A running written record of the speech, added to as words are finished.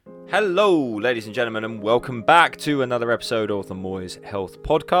Hello, ladies and gentlemen, and welcome back to another episode of the Moyes Health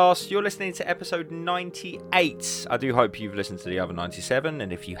Podcast. You're listening to episode 98. I do hope you've listened to the other 97,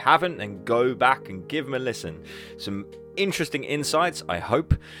 and if you haven't, then go back and give them a listen. Some interesting insights, I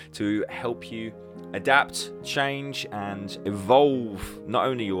hope, to help you adapt, change, and evolve not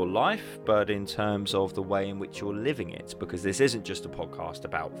only your life, but in terms of the way in which you're living it. Because this isn't just a podcast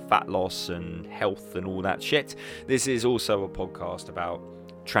about fat loss and health and all that shit. This is also a podcast about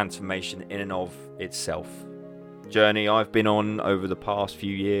transformation in and of itself. Journey I've been on over the past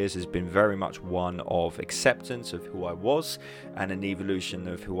few years has been very much one of acceptance of who I was and an evolution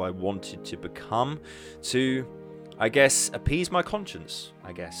of who I wanted to become to, I guess, appease my conscience,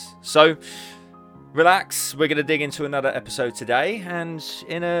 So, relax, we're going to dig into another episode today, and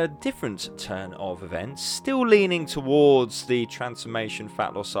in a different turn of events, still leaning towards the transformation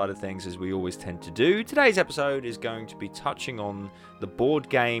fat loss side of things as we always tend to do. Today's episode is going to be touching on the board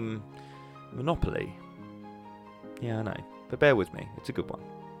game Monopoly. Yeah, I know, but bear with me, it's a good one.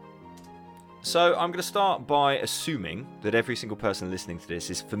 So I'm going to start by assuming that every single person listening to this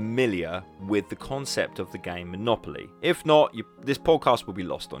is familiar with the concept of the game Monopoly. If not, this podcast will be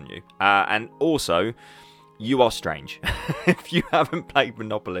lost on you. And also, you are strange. If you haven't played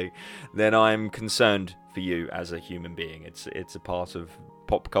Monopoly, then I'm concerned for you as a human being. It's a part of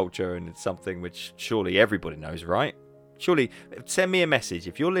pop culture, and it's something which surely everybody knows, right? Surely, send me a message.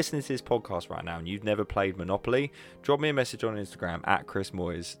 If you're listening to this podcast right now and you've never played Monopoly, drop me a message on Instagram at Chris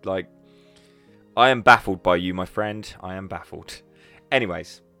Moyes. I am baffled by you, my friend. I am baffled.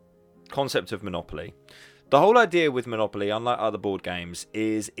 Anyways, concept of Monopoly. The whole idea with Monopoly, unlike other board games,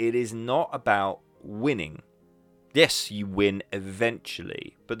 is it is not about winning. Yes, you win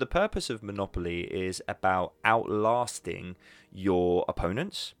eventually, but the purpose of Monopoly is about outlasting your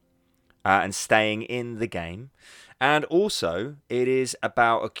opponents and staying in the game. And also, it is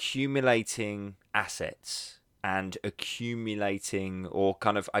about accumulating assets and accumulating, or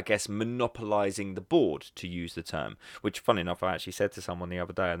kind of, I guess, monopolizing the board, to use the term. Which, funny enough, I actually said to someone the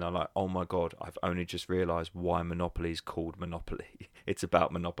other day, and they're like, oh my god, I've only just realised why Monopoly is called Monopoly. It's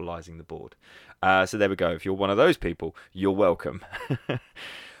about monopolizing the board. So there we go. If you're one of those people, you're welcome.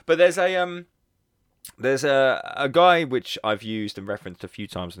 But there's a guy which I've used and referenced a few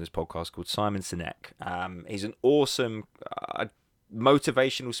times in this podcast called Simon Sinek. He's an awesome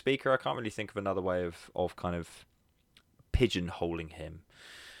motivational speaker. I can't really think of another way of kind of pigeonholing him.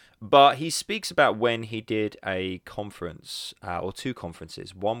 But he speaks about when he did a conference, or two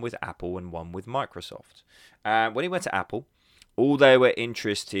conferences, one with Apple and one with Microsoft. When he went to Apple, all they were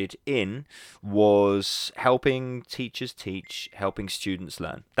interested in was helping teachers teach, helping students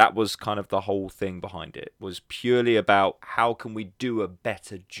learn. That was kind of the whole thing behind it. It was purely about how can we do a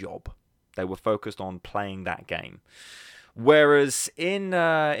better job. They were focused on playing that game. Whereas in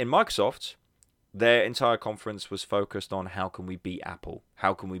Microsoft, their entire conference was focused on how can we beat Apple?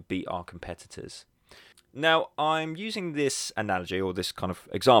 How can we beat our competitors? Now, I'm using this analogy or this kind of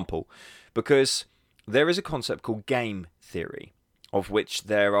example because there is a concept called game theory, of which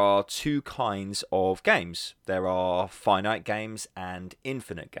there are two kinds of games. There are finite games and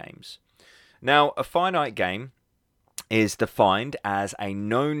infinite games. Now, a finite game is defined as a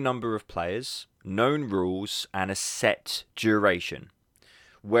known number of players, known rules, and a set duration.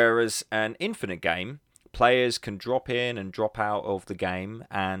 Whereas an infinite game, players can drop in and drop out of the game,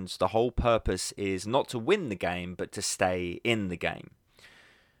 and the whole purpose is not to win the game, but to stay in the game.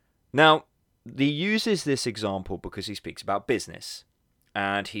 Now, he uses this example because he speaks about business,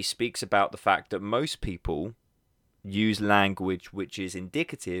 and he speaks about the fact that most people use language which is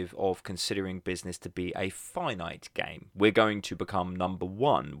indicative of considering business to be a finite game. We're going to become number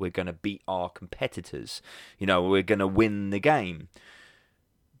one. We're going to beat our competitors. We're going to win the game.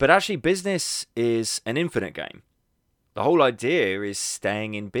 But actually, business is an infinite game. The whole idea is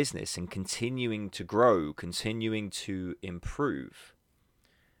staying in business and continuing to grow, continuing to improve.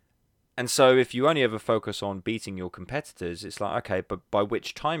 And so if you only ever focus on beating your competitors, it's like, okay, but by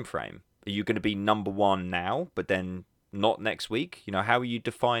which time frame? Are you going to be number one now, but then not next week? How are you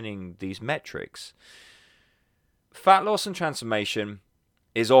defining these metrics? Fat loss and transformation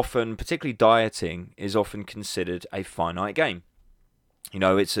is often, particularly dieting, is often considered a finite game.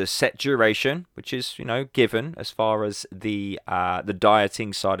 It's a set duration, which is, given as far as the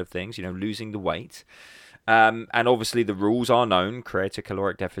dieting side of things, losing the weight. And obviously the rules are known, create a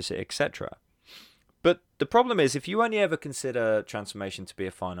caloric deficit, etc. But the problem is, if you only ever consider transformation to be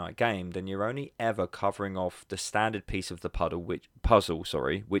a finite game, then you're only ever covering off the standard piece of the puzzle,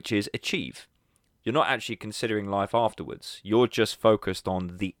 which is achieve. You're not actually considering life afterwards. You're just focused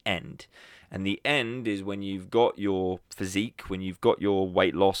on the end. And the end is when you've got your physique, when you've got your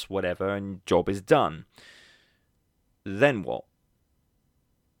weight loss, whatever, and job is done. Then what?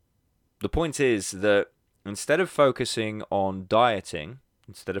 The point is that instead of focusing on dieting,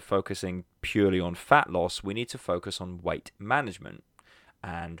 instead of focusing purely on fat loss, we need to focus on weight management.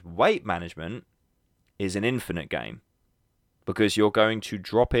 And weight management is an infinite game, because you're going to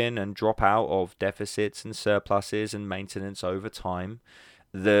drop in and drop out of deficits and surpluses and maintenance over time.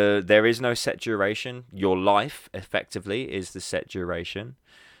 There is no set duration. Your life, effectively, is the set duration.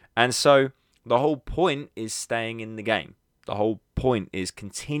 And so the whole point is staying in the game. The whole point is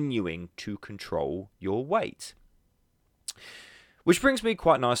continuing to control your weight. Which brings me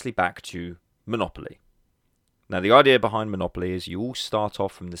quite nicely back to Monopoly. Now, the idea behind Monopoly is you all start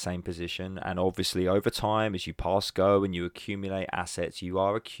off from the same position, and obviously over time, as you pass go and you accumulate assets, you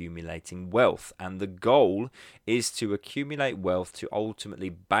are accumulating wealth. And the goal is to accumulate wealth to ultimately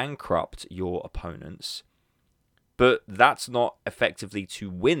bankrupt your opponents. But that's not effectively to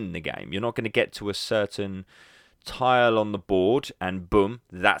win the game. You're not going to get to a certain tile on the board and boom,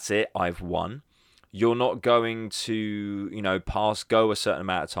 that's it, I've won. You're not going to, pass go a certain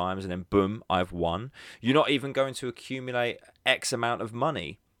amount of times and then boom, I've won. You're not even going to accumulate X amount of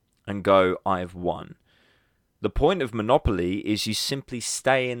money and go, I've won. The point of Monopoly is you simply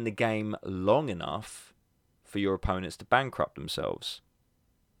stay in the game long enough for your opponents to bankrupt themselves.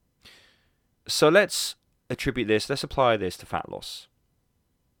 So let's apply this to fat loss.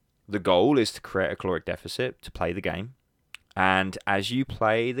 The goal is to create a caloric deficit to play the game. And as you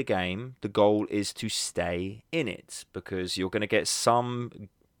play the game, the goal is to stay in it, because you're going to get some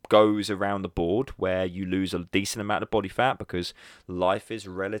goes around the board where you lose a decent amount of body fat because life is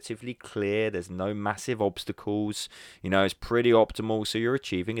relatively clear. There's no massive obstacles. It's pretty optimal, so you're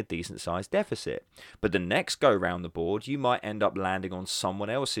achieving a decent sized deficit. But the next go around the board, you might end up landing on someone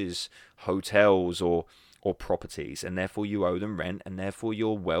else's hotels or properties, and therefore you owe them rent, and therefore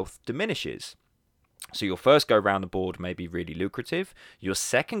your wealth diminishes. So your first go round the board may be really lucrative. Your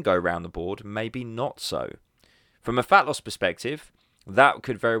second go round the board may be not so. From a fat loss perspective, that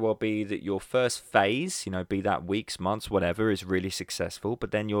could very well be that your first phase, be that weeks, months, whatever, is really successful.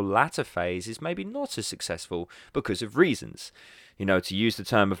 But then your latter phase is maybe not as successful because of reasons. To use the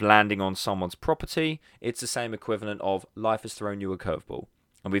term of landing on someone's property, it's the same equivalent of life has thrown you a curveball.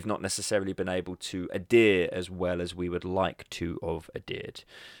 And we've not necessarily been able to adhere as well as we would like to have adhered.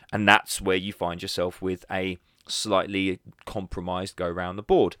 And that's where you find yourself with a slightly compromised go round the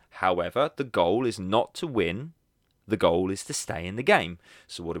board. However, the goal is not to win. The goal is to stay in the game.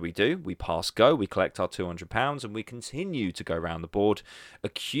 So what do? We pass go, we collect our £200, and we continue to go round the board,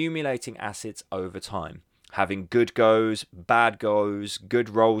 accumulating assets over time. Having good goes, bad goes, good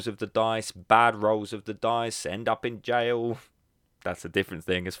rolls of the dice, bad rolls of the dice, end up in jail. That's a different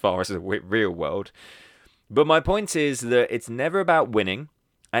thing as far as the real world. But my point is that it's never about winning,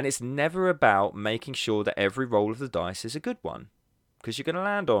 and it's never about making sure that every roll of the dice is a good one, because you're going to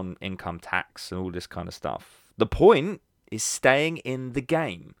land on income tax and all this kind of stuff. The point is staying in the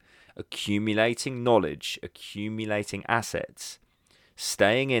game, accumulating knowledge, accumulating assets,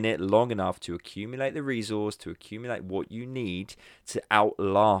 staying in it long enough to accumulate the resource, to accumulate what you need to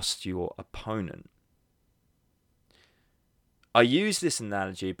outlast your opponent. I use this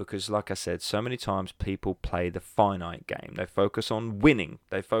analogy because, like I said, so many times people play the finite game. They focus on winning.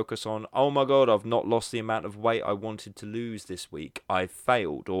 They focus on, oh my God, I've not lost the amount of weight I wanted to lose this week. I've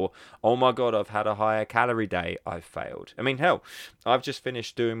failed. Or, oh my God, I've had a higher calorie day. I've failed. I mean, hell, I've just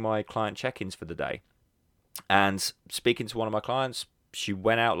finished doing my client check-ins for the day. And speaking to one of my clients, she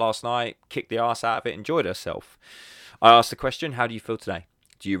went out last night, kicked the ass out of it, enjoyed herself. I asked the question, how do you feel today?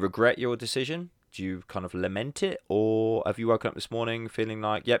 Do you regret your decision? Do you kind of lament it, or have you woken up this morning feeling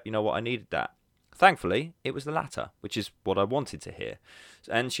like, yep, you know what, I needed that? Thankfully, it was the latter, which is what I wanted to hear.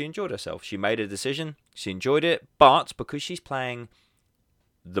 And she enjoyed herself. She made a decision. She enjoyed it. But because she's playing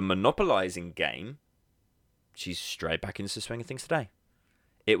the monopolizing game, she's straight back into the swing of things today.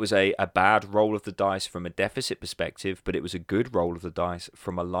 It was a bad roll of the dice from a deficit perspective, but it was a good roll of the dice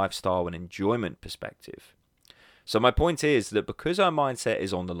from a lifestyle and enjoyment perspective. So my point is that because her mindset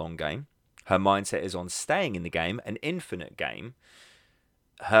is on the long game, her mindset is on staying in the game, an infinite game.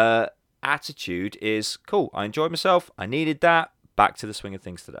 Her attitude is, cool, I enjoyed myself, I needed that, back to the swing of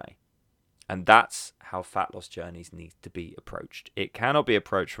things today. And that's how fat loss journeys need to be approached. It cannot be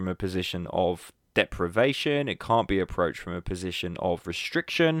approached from a position of deprivation. It can't be approached from a position of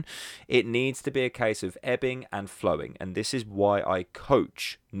restriction. It needs to be a case of ebbing and flowing. And this is why I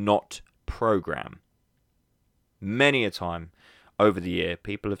coach, not program. Many a time over the year,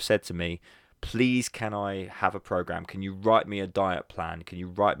 people have said to me, please, can I have a program? Can you write me a diet plan? Can you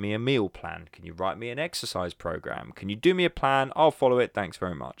write me a meal plan? Can you write me an exercise program? Can you do me a plan? I'll follow it. Thanks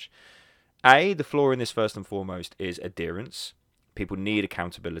very much. The flaw in this, first and foremost, is adherence. People need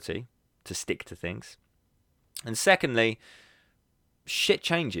accountability to stick to things. And secondly, shit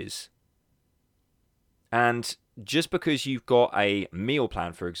changes. And just because you've got a meal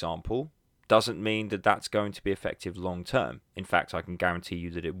plan, for example, doesn't mean that that's going to be effective long term. In fact, I can guarantee you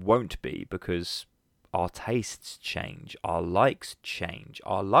that it won't be, because our tastes change, our likes change,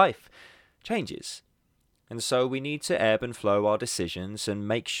 our life changes. And so we need to ebb and flow our decisions and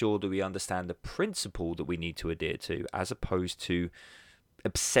make sure that we understand the principle that we need to adhere to, as opposed to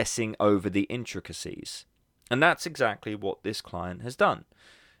obsessing over the intricacies. And that's exactly what this client has done.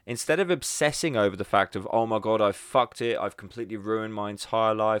 Instead of obsessing over the fact of, oh my God, I've fucked it, I've completely ruined my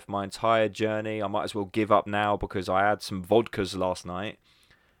entire life, my entire journey, I might as well give up now because I had some vodkas last night.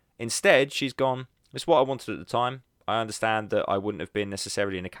 Instead, she's gone, it's what I wanted at the time. I understand that I wouldn't have been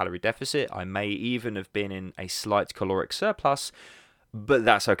necessarily in a calorie deficit. I may even have been in a slight caloric surplus, but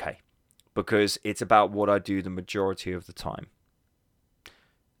that's okay, because it's about what I do the majority of the time.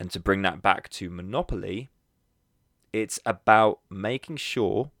 And to bring that back to Monopoly, it's about making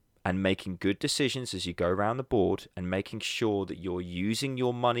sure and making good decisions as you go around the board, and making sure that you're using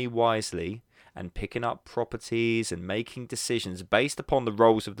your money wisely and picking up properties and making decisions based upon the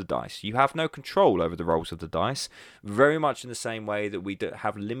rolls of the dice. You have no control over the rolls of the dice, very much in the same way that we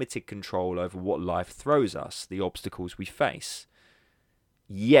have limited control over what life throws us, the obstacles we face.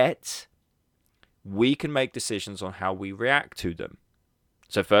 Yet, we can make decisions on how we react to them.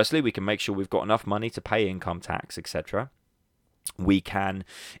 So firstly, we can make sure we've got enough money to pay income tax, etc. We can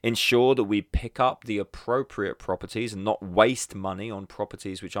ensure that we pick up the appropriate properties and not waste money on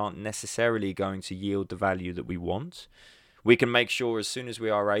properties which aren't necessarily going to yield the value that we want. We can make sure, as soon as we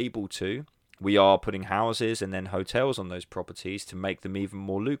are able to, we are putting houses and then hotels on those properties to make them even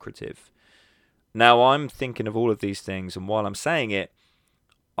more lucrative. Now, I'm thinking of all of these things, and while I'm saying it,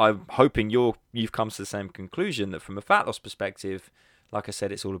 I'm hoping you've come to the same conclusion, that from a fat loss perspective, like I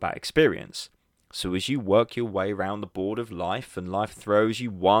said, it's all about experience. So as you work your way around the board of life, and life throws you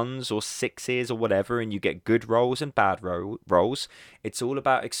ones or sixes or whatever, and you get good rolls and bad rolls, it's all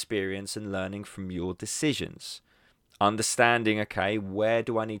about experience and learning from your decisions. Understanding, okay, where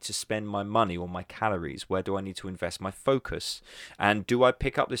do I need to spend my money or my calories? Where do I need to invest my focus? And do I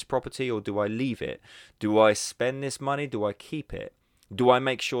pick up this property or do I leave it? Do I spend this money? Do I keep it? Do I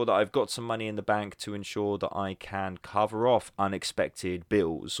make sure that I've got some money in the bank to ensure that I can cover off unexpected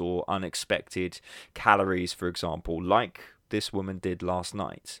bills or unexpected calories, for example, like this woman did last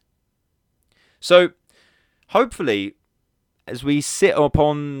night? So, hopefully, as we sit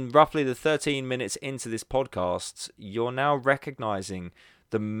upon roughly the 13 minutes into this podcast, you're now recognizing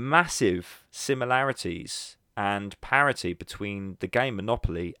the massive similarities and parity between the game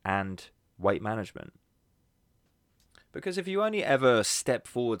Monopoly and weight management. Because if you only ever step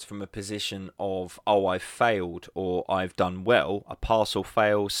forwards from a position of, oh, I've failed or I've done well, a pass or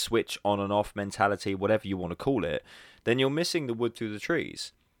fail, switch on and off mentality, whatever you want to call it, then you're missing the wood through the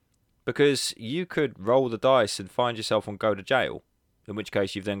trees. Because you could roll the dice and find yourself on go to jail, in which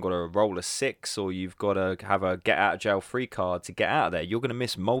case you've then got to roll a 6, or you've got to have a get out of jail free card to get out of there. You're going to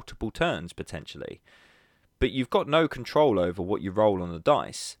miss multiple turns potentially. But you've got no control over what you roll on the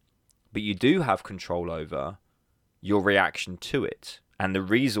dice. But you do have control over your reaction to it and the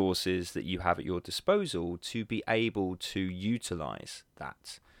resources that you have at your disposal to be able to utilize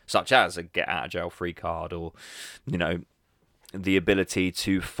that, such as a get out of jail free card, or, you know, the ability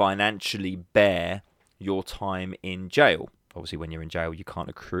to financially bear your time in jail. Obviously, when you're in jail, you can't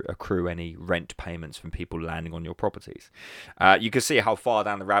accrue any rent payments from people landing on your properties. You can see how far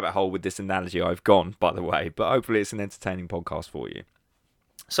down the rabbit hole with this analogy I've gone, by the way, but hopefully it's an entertaining podcast for you.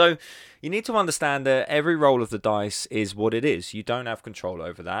 So you need to understand that every roll of the dice is what it is. You don't have control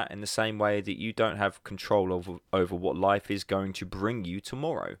over that, in the same way that you don't have control over what life is going to bring you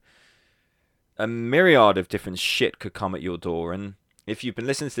tomorrow. A myriad of different shit could come at your door, and if you've been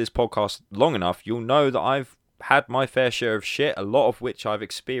listening to this podcast long enough, you'll know that I've had my fair share of shit, a lot of which I've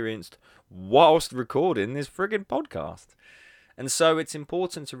experienced whilst recording this friggin' podcast. And so it's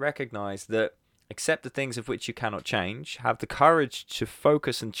important to recognize that accept the things of which you cannot change, have the courage to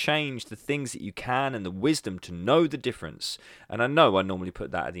focus and change the things that you can, and the wisdom to know the difference. And I know I normally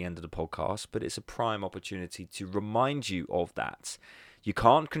put that at the end of the podcast, but it's a prime opportunity to remind you of that. You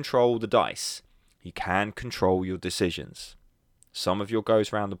can't control the dice. You can control your decisions. Some of your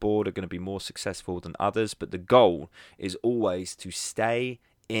goes around the board are going to be more successful than others, but the goal is always to stay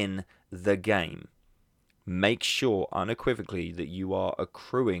in the game. Make sure unequivocally that you are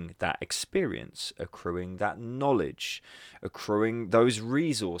accruing that experience, accruing that knowledge, accruing those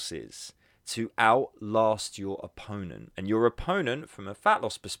resources to outlast your opponent. And your opponent, from a fat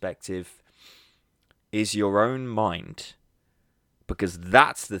loss perspective, is your own mind. Because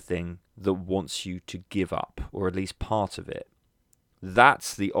that's the thing that wants you to give up, or at least part of it.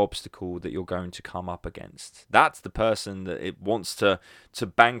 That's the obstacle that you're going to come up against. That's the person that it wants to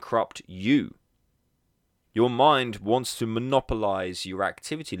bankrupt you. Your mind wants to monopolize your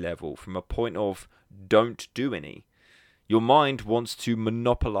activity level from a point of don't do any. Your mind wants to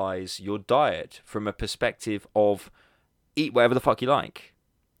monopolize your diet from a perspective of eat whatever the fuck you like.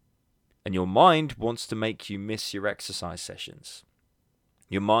 And your mind wants to make you miss your exercise sessions.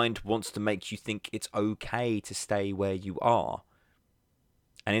 Your mind wants to make you think it's okay to stay where you are.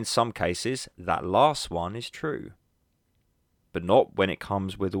 And in some cases, that last one is true. But not when it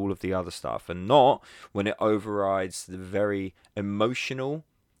comes with all of the other stuff, and not when it overrides the very emotional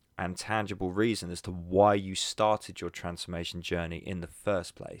and tangible reason as to why you started your transformation journey in the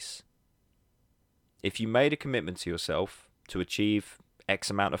first place. If you made a commitment to yourself to achieve X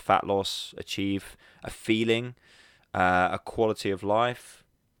amount of fat loss, achieve a feeling, a quality of life,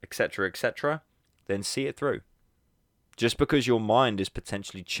 etc., then see it through. Just because your mind is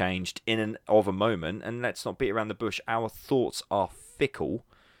potentially changed in and of a moment, and let's not beat around the bush, our thoughts are fickle.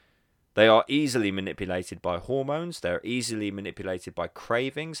 They are easily manipulated by hormones. They're easily manipulated by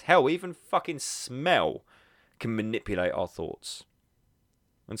cravings. Hell, even fucking smell can manipulate our thoughts.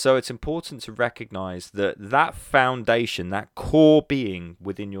 And so it's important to recognize that foundation, that core being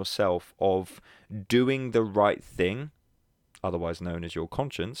within yourself of doing the right thing, otherwise known as your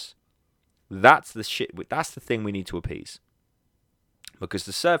conscience, that's the thing we need to appease. Because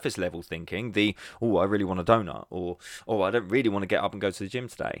the surface level thinking, I really want a donut, or I don't really want to get up and go to the gym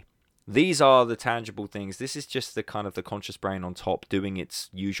today. These are the tangible things. This is just the kind of the conscious brain on top doing its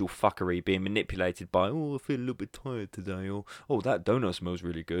usual fuckery, being manipulated by, I feel a little bit tired today, or that donut smells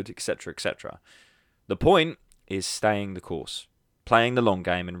really good, etc. The point is staying the course, playing the long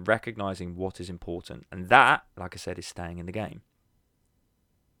game and recognizing what is important. And that, like I said, is staying in the game.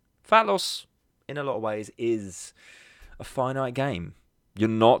 Fat loss, in a lot of ways, is a finite game. You're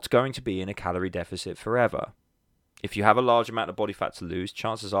not going to be in a calorie deficit forever. If you have a large amount of body fat to lose,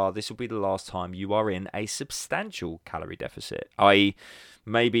 chances are this will be the last time you are in a substantial calorie deficit, i.e.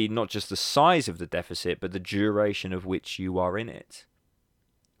 maybe not just the size of the deficit, but the duration of which you are in it.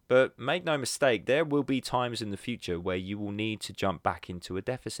 But make no mistake, there will be times in the future where you will need to jump back into a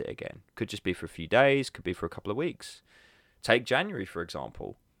deficit again. Could just be for a few days, could be for a couple of weeks. Take January, for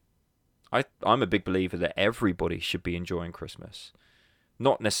example. I'm a big believer that everybody should be enjoying Christmas.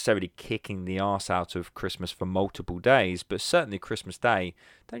 Not necessarily kicking the arse out of Christmas for multiple days, but certainly Christmas Day,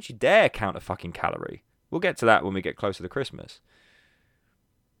 don't you dare count a fucking calorie. We'll get to that when we get closer to Christmas.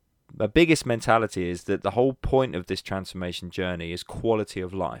 The biggest mentality is that the whole point of this transformation journey is quality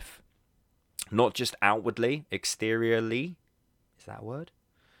of life. Not just outwardly, exteriorly, is that a word?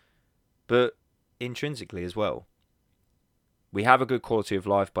 But intrinsically as well. We have a good quality of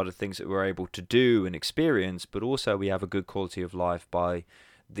life by the things that we're able to do and experience, but also we have a good quality of life by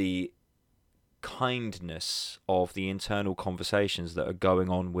the kindness of the internal conversations that are going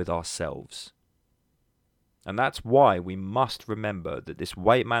on with ourselves. And that's why we must remember that this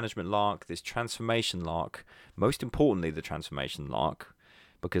weight management lark, this transformation lark, most importantly the transformation lark,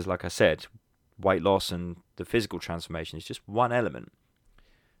 because like I said, weight loss and the physical transformation is just one element.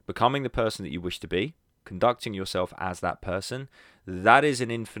 Becoming the person that you wish to be, conducting yourself as that person, that is an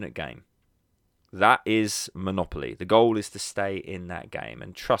infinite game. That is Monopoly. The goal is to stay in that game.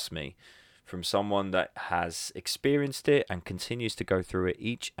 And trust me, from someone that has experienced it and continues to go through it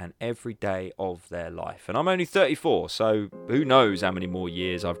each and every day of their life. And I'm only 34, so who knows how many more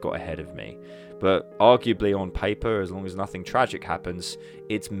years I've got ahead of me. But arguably on paper, as long as nothing tragic happens,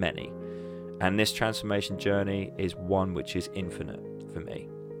 it's many. And this transformation journey is one which is infinite for me.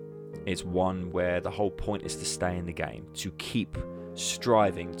 It's one where the whole point is to stay in the game, to keep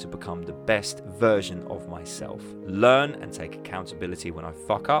striving to become the best version of myself. Learn and take accountability when I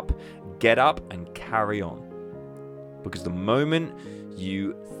fuck up, get up and carry on. Because the moment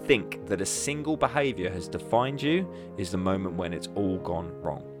you think that a single behavior has defined you is the moment when it's all gone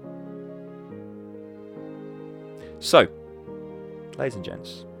wrong. So, ladies and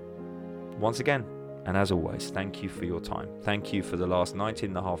gents, once again, and as always, thank you for your time. Thank you for the last 19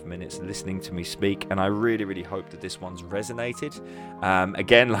 and a half minutes listening to me speak. And I really, really hope that this one's resonated.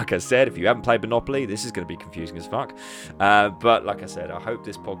 Again, like I said, if you haven't played Monopoly, this is going to be confusing as fuck. But like I said, I hope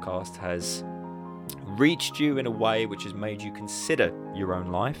this podcast has reached you in a way which has made you consider your own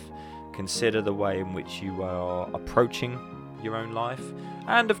life, consider the way in which you are approaching your own life,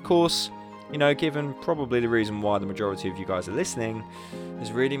 and of course, given probably the reason why the majority of you guys are listening,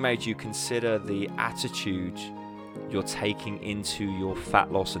 has really made you consider the attitude you're taking into your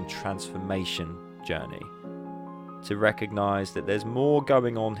fat loss and transformation journey. To recognize that there's more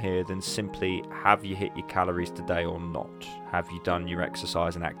going on here than simply have you hit your calories today or not? Have you done your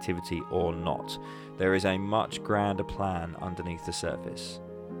exercise and activity or not? There is a much grander plan underneath the surface.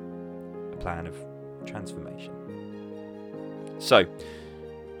 A plan of transformation. So,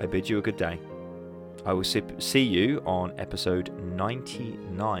 I bid you a good day. I will see you on episode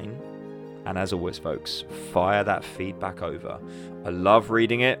 99. And as always, folks, fire that feedback over. I love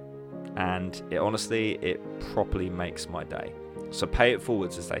reading it, and it properly makes my day. So pay it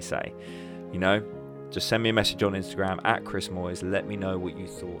forwards, as they say. Just send me a message on Instagram at Chris Moyes. Let me know what you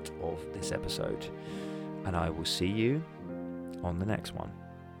thought of this episode. And I will see you on the next one.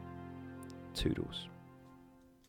 Toodles.